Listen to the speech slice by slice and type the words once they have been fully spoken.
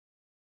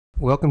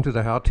Welcome to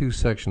the how-to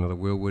section of the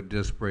Wilwood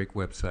Disc Brake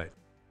website.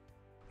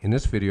 In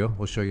this video,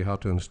 we'll show you how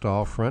to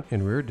install front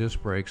and rear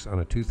disc brakes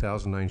on a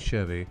 2009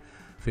 Chevy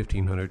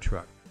 1500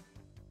 truck.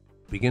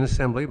 Begin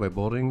assembly by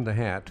bolting the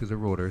hat to the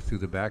rotor through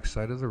the back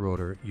side of the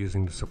rotor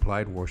using the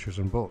supplied washers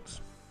and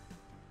bolts.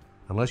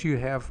 Unless you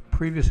have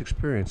previous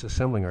experience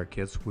assembling our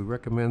kits, we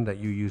recommend that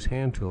you use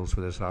hand tools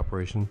for this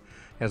operation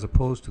as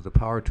opposed to the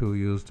power tool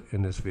used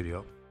in this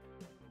video.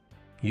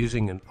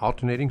 Using an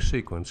alternating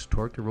sequence,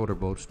 torque the rotor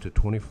bolts to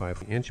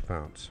 25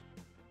 inch-pounds.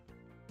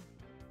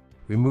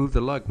 Remove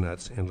the lug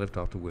nuts and lift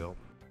off the wheel.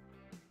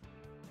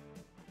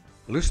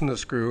 Loosen the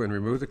screw and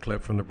remove the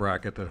clip from the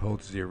bracket that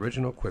holds the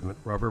original equipment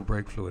rubber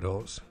brake fluid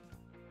hose.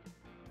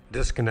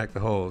 Disconnect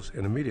the hose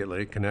and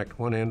immediately connect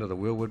one end of the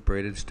Wilwood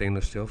braided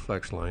stainless steel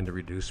flex line to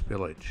reduce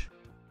spillage.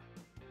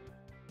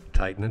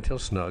 Tighten until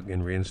snug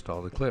and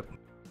reinstall the clip.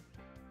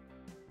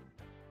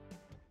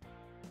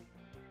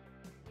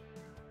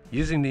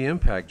 Using the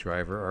impact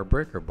driver or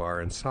breaker bar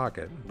and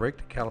socket, break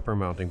the caliper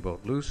mounting bolt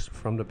loose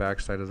from the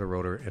back side of the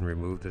rotor and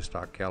remove the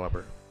stock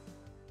caliper.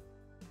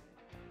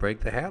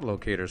 Break the hat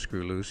locator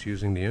screw loose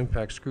using the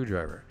impact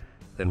screwdriver,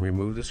 then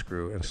remove the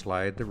screw and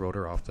slide the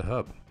rotor off the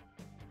hub.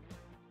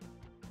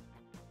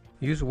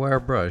 Use a wire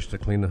brush to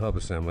clean the hub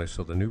assembly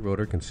so the new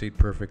rotor can seat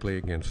perfectly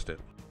against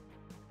it.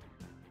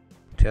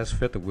 Test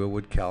fit the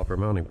Wilwood caliper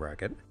mounting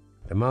bracket.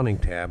 The mounting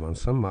tab on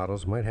some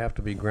models might have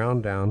to be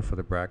ground down for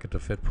the bracket to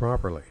fit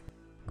properly.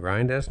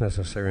 Grind as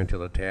necessary until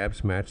the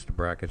tabs match the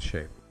bracket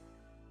shape.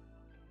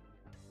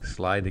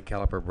 Slide the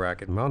caliper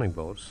bracket mounting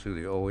bolts through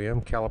the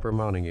OEM caliper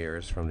mounting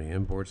ears from the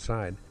inboard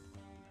side.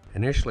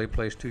 Initially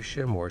place 2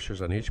 shim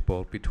washers on each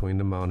bolt between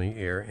the mounting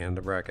ear and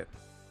the bracket.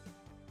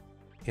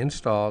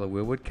 Install the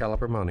Wilwood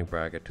caliper mounting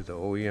bracket to the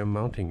OEM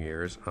mounting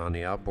ears on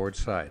the outboard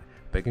side,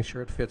 making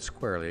sure it fits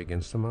squarely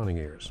against the mounting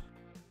ears.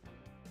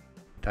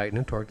 Tighten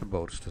and torque the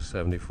bolts to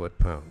 70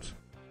 foot-pounds.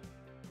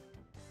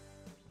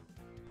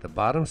 The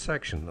bottom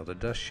section of the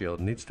dust shield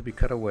needs to be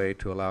cut away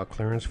to allow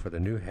clearance for the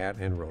new hat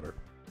and rotor.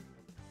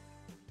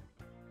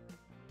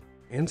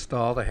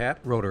 Install the hat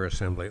rotor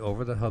assembly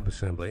over the hub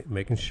assembly,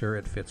 making sure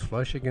it fits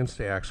flush against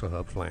the axle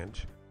hub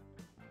flange.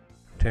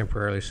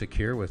 Temporarily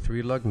secure with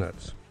 3 lug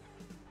nuts.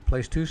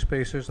 Place 2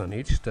 spacers on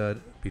each stud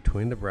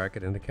between the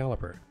bracket and the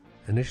caliper.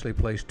 Initially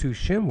place 2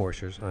 shim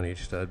washers on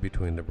each stud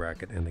between the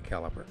bracket and the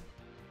caliper.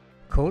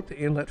 Coat the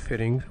inlet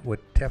fitting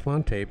with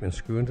Teflon tape and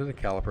screw into the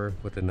caliper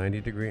with a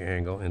 90-degree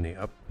angle in the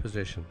up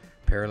position,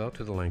 parallel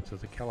to the length of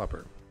the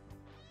caliper.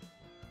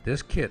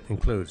 This kit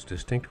includes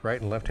distinct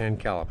right and left-hand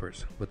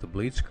calipers. With the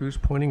bleed screws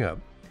pointing up,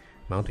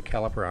 mount the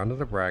caliper onto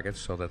the brackets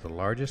so that the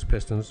largest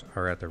pistons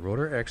are at the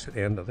rotor exit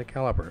end of the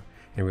caliper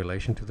in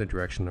relation to the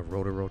direction of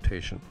rotor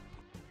rotation.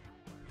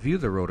 View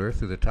the rotor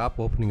through the top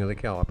opening of the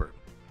caliper.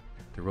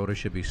 The rotor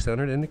should be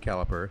centered in the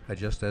caliper,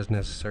 adjust as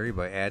necessary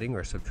by adding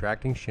or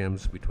subtracting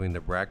shims between the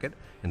bracket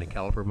and the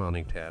caliper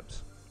mounting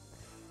tabs.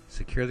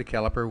 Secure the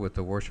caliper with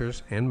the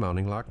washers and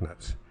mounting lock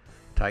nuts.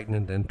 Tighten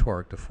and then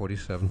torque to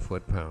 47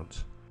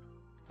 foot-pounds.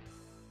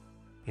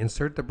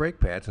 Insert the brake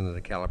pads into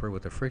the caliper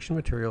with the friction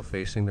material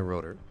facing the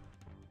rotor.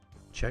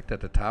 Check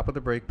that the top of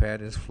the brake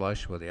pad is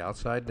flush with the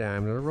outside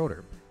diameter of the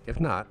rotor. If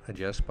not,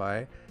 adjust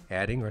by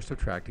adding or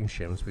subtracting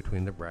shims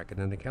between the bracket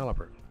and the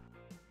caliper.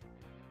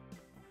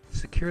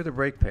 Secure the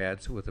brake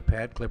pads with a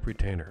pad clip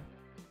retainer.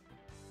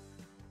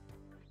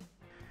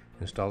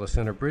 Install the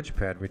center bridge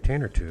pad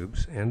retainer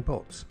tubes and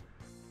bolts.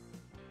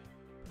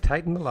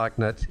 Tighten the lock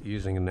nuts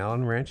using an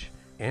Allen wrench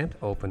and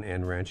open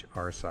end wrench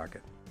or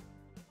socket.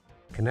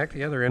 Connect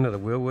the other end of the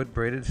Wilwood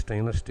braided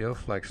stainless steel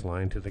flex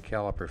line to the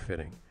caliper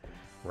fitting.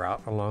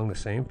 Route along the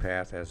same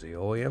path as the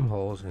OEM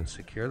holes and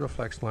secure the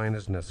flex line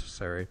as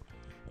necessary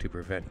to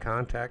prevent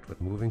contact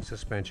with moving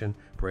suspension,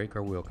 brake,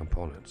 or wheel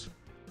components.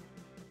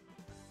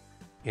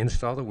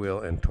 Install the wheel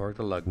and torque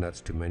the lug nuts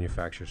to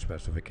manufacturer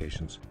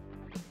specifications.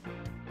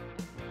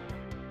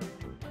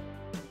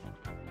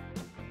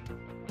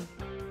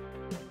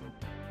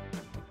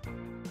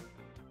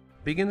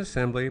 Begin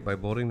assembly by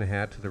bolting the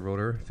hat to the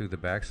rotor through the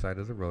back side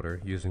of the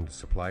rotor using the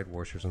supplied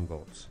washers and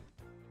bolts.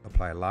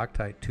 Apply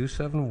Loctite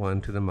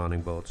 271 to the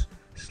mounting bolts,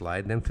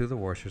 slide them through the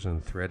washers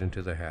and thread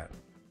into the hat.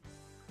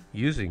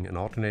 Using an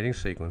alternating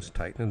sequence,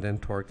 tighten and then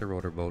torque the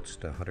rotor bolts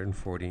to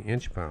 140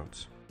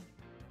 inch-pounds.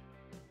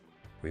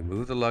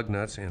 Remove the lug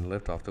nuts and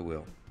lift off the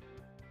wheel.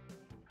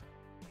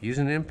 Use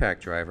an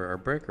impact driver or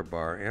breaker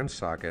bar and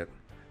socket.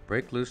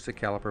 Break loose the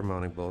caliper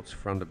mounting bolts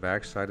from the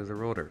back side of the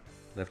rotor.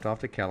 Lift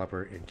off the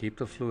caliper and keep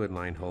the fluid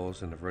line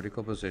hose in the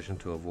vertical position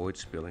to avoid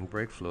spilling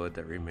brake fluid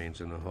that remains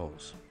in the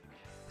hose.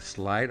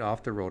 Slide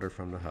off the rotor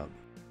from the hub.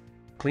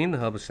 Clean the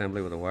hub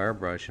assembly with a wire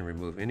brush and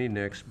remove any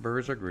nicks,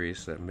 burrs, or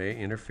grease that may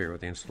interfere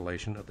with the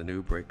installation of the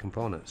new brake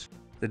components.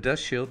 The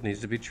dust shield needs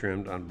to be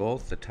trimmed on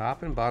both the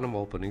top and bottom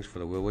openings for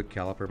the Wilwood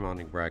caliper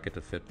mounting bracket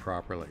to fit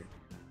properly.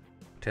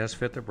 Test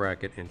fit the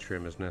bracket and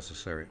trim as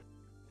necessary.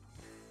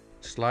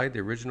 Slide the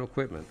original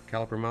equipment,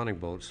 caliper mounting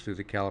bolts, through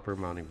the caliper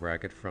mounting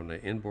bracket from the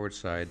inboard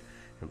side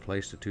and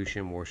place the 2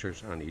 shim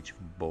washers on each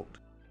bolt.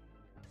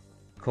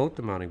 Coat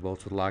the mounting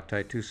bolts with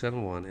Loctite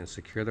 271 and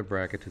secure the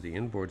bracket to the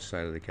inboard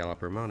side of the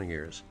caliper mounting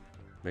ears.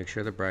 Make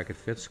sure the bracket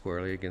fits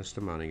squarely against the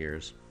mounting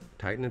ears.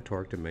 Tighten and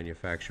torque to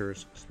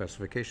manufacturer's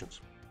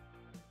specifications.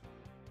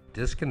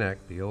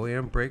 Disconnect the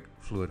OEM brake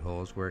fluid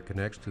hose where it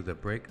connects to the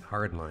brake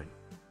hard line.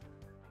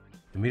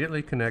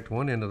 Immediately connect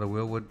one end of the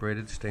Wilwood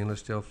braided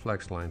stainless steel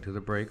flex line to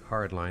the brake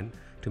hard line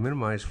to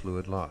minimize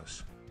fluid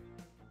loss.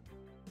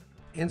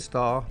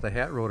 Install the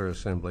hat rotor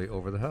assembly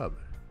over the hub.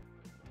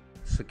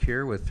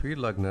 Secure with 3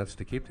 lug nuts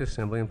to keep the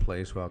assembly in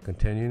place while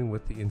continuing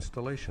with the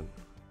installation.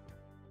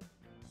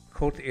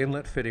 Coat the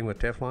inlet fitting with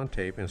Teflon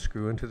tape and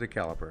screw into the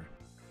caliper.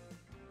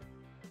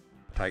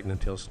 Tighten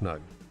until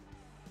snug.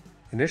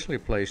 Initially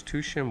place 2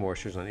 shim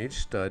washers on each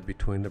stud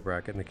between the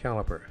bracket and the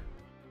caliper.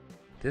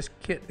 This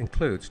kit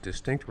includes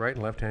distinct right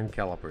and left hand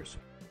calipers.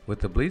 With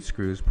the bleed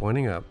screws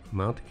pointing up,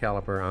 mount the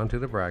caliper onto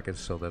the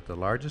brackets so that the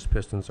largest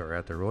pistons are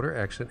at the rotor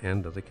exit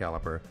end of the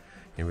caliper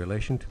in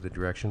relation to the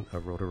direction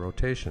of rotor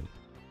rotation.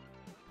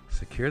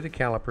 Secure the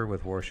caliper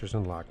with washers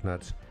and lock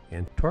nuts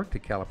and torque the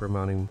caliper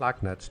mounting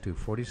lock nuts to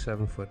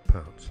 47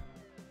 foot-pounds.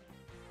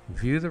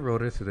 View the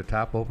rotor through the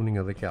top opening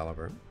of the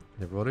caliper.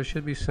 The rotor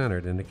should be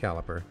centered in the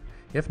caliper.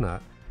 If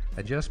not,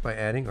 adjust by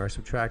adding or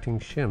subtracting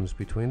shims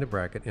between the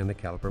bracket and the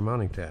caliper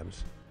mounting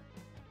tabs.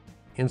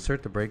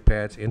 Insert the brake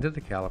pads into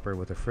the caliper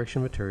with the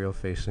friction material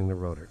facing the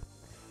rotor.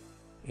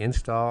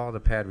 Install the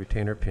pad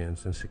retainer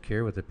pins and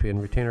secure with the pin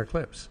retainer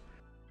clips.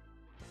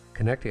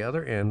 Connect the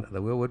other end of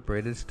the Wilwood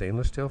braided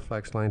stainless steel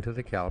flex line to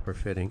the caliper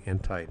fitting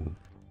and tighten.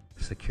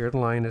 Secure the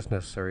line as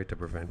necessary to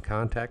prevent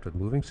contact with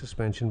moving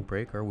suspension,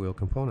 brake, or wheel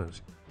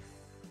components.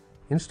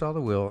 Install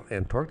the wheel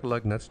and torque the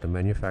lug nuts to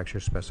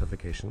manufacturer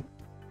specification.